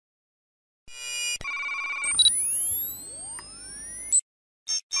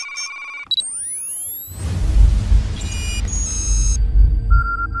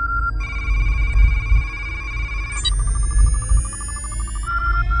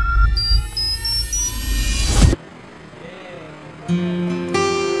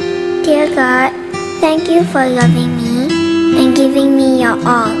Dear God, thank you for loving me and giving me your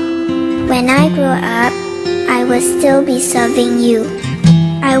all. When I grow up, I will still be serving you.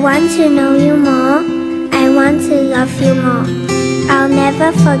 I want to know you more. I want to love you more. I'll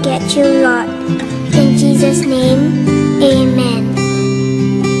never forget you, Lord. In Jesus' name, amen.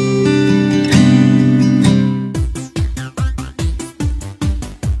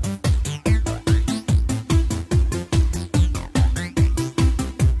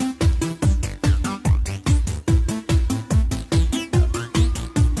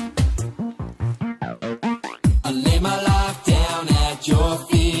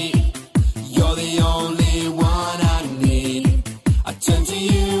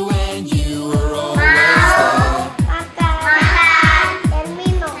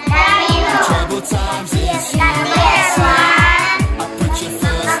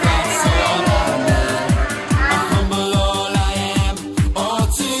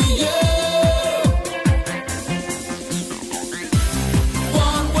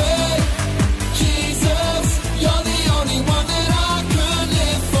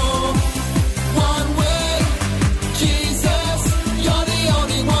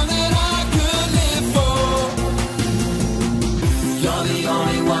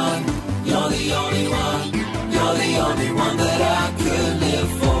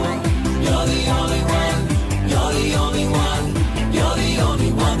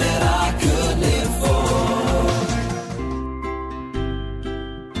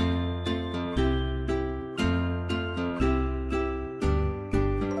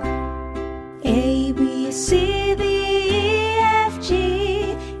 A, B, C, D, E, F,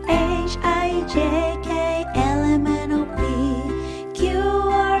 G, H, I, J, K, L, M, N, O, P, Q,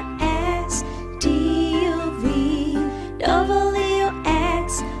 R, S, T, U, V, W,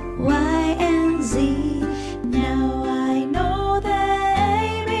 X, Y, and Z. Now I know the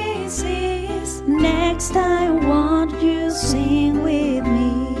ABCs. Next time, won't you sing with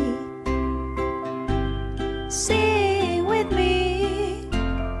me? Sing with me.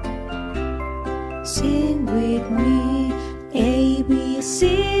 Sing with me. A, B,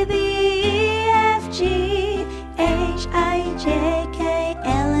 C, D, E, F, G, H, I, J, K,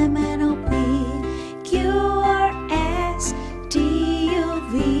 L, M, N, O, P, Q, R, S, T, U,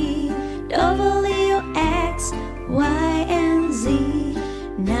 V, W, X, Y, and Z.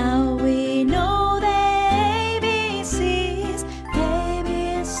 Now we know the ABCs.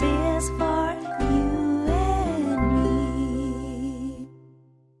 ABCs for you and me.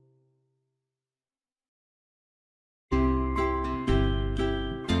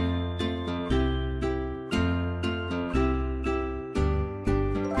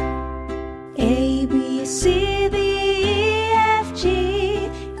 A, B, C, D, E, F, G,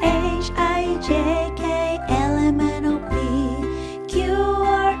 H, I, J, K, L, M, N, O, P, Q,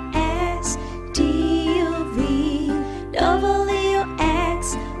 R, S, T, U, V, W,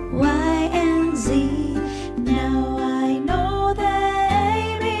 X, Y, and Z. Now I know the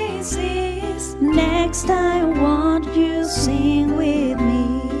ABCs. Next time, won't you sing with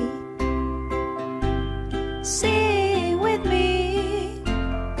me? Sing with me.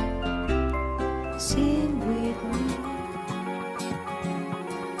 Sing with me.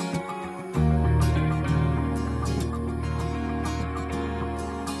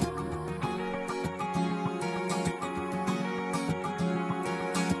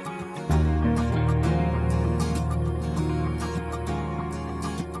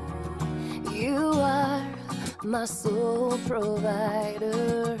 You are my sole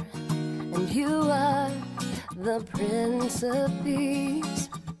provider, and you are the Prince of Peace.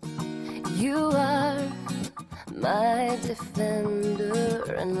 You are my defender,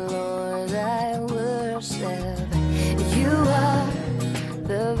 and Lord, I worship. You are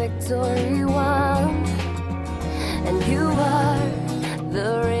the victory one, and you are the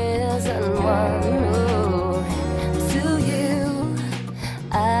risen one. Oh, to you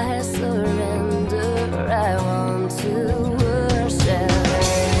I surrender. I want to worship.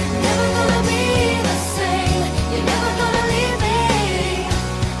 Never gonna be the same. You're never gonna leave me.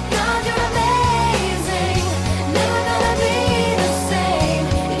 God, you're amazing. Never gonna be the same.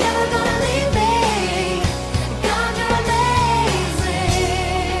 You're never gonna leave me. God, you're amazing.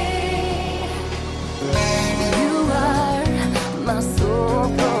 You are my sole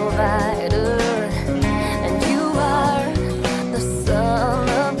provider, and you are the Son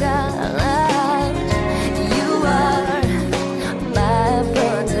of God.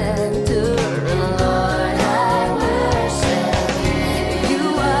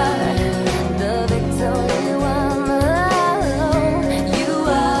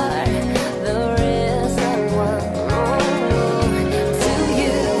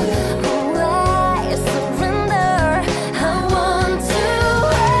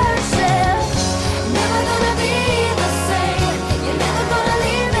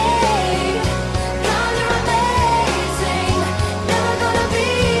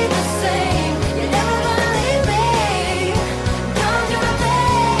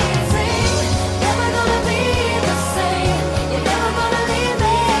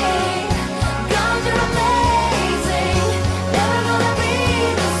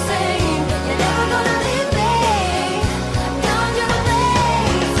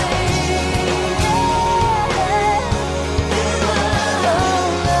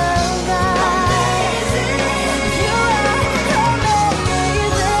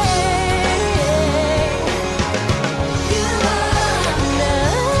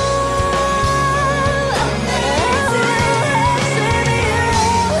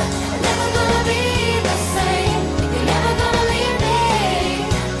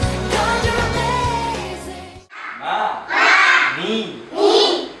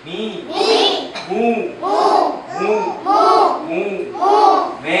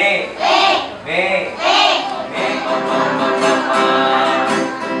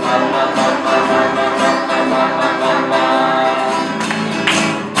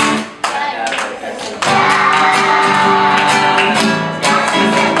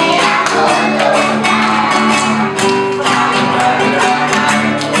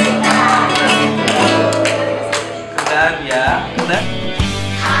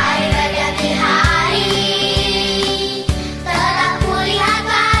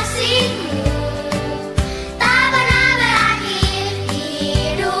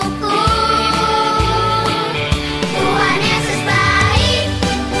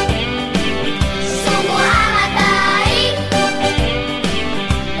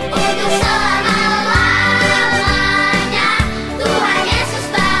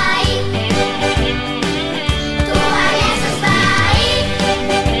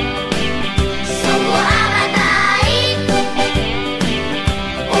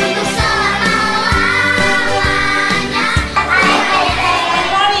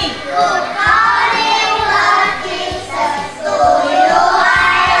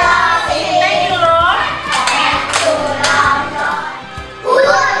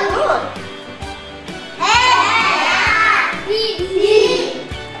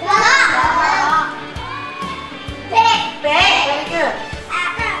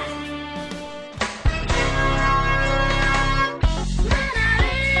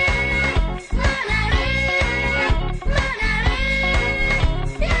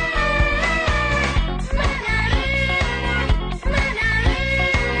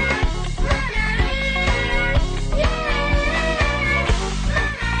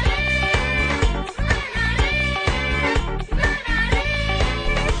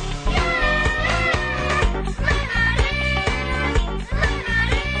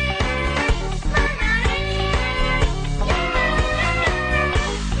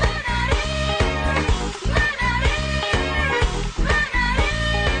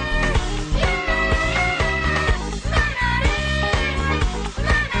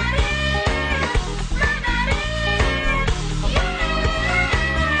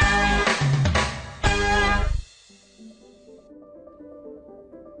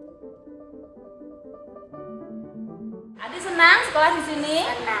 Adi senang sekolah di sini?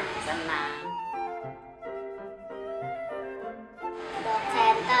 Senang. Senang. Blok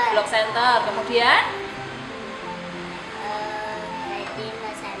Center. Blok Center. Kemudian?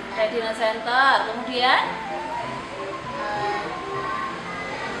 Retina Center. Retina Center. Kemudian?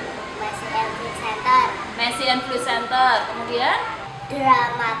 Messi and Food Center. Messi and Food Center. Kemudian?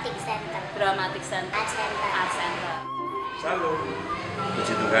 Dramatic Center. Dramatic Center. Art Center. Art Center. Salam.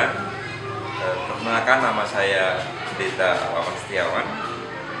 Puji Tuhan. Perkenalkan, nama saya Pendeta Wawan Setiawan,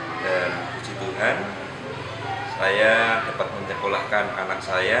 dan puji Tuhan saya dapat menyekolahkan anak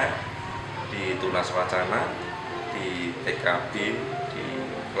saya di Tunas Wacana, di TKB, di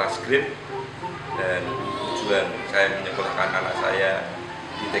kelas grade. Dan tujuan saya menyekolahkan anak saya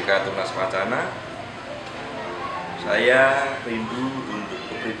di TK Tunas Wacana, saya rindu untuk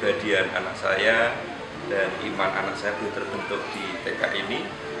kepribadian anak saya dan iman anak saya boleh terbentuk di TK ini.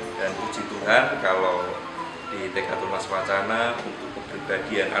 Dan puji Tuhan kalau di TK Tunas Wacana untuk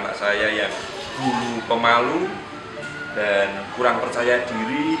kepribadian anak saya yang dulu pemalu dan kurang percaya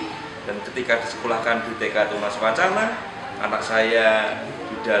diri, dan ketika disekolahkan di TK Tunas Wacana, anak saya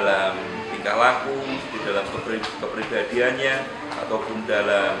di dalam tingkah laku, di dalam kepribadiannya ataupun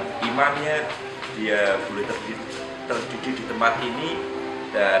dalam imannya, dia boleh terdidik di tempat ini.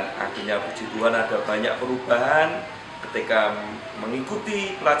 Dan akhirnya puji Tuhan ada banyak perubahan ketika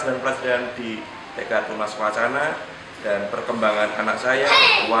mengikuti pelajaran-pelajaran di TK Tunas Wacana, dan perkembangan anak saya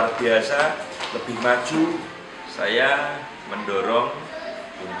luar biasa, lebih maju. Saya mendorong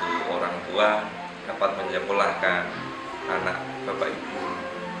untuk orang tua dapat menyekolahkan anak Bapak Ibu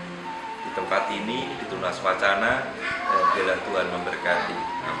di tempat ini, di Tunas Wacana, dan biarlah Tuhan memberkati.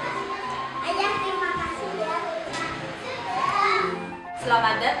 Amin. Ayah, terima kasih ya.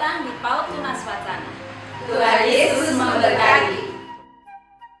 Selamat datang di PAUD Tunas Wacana. Tuhan Yesus memberkati.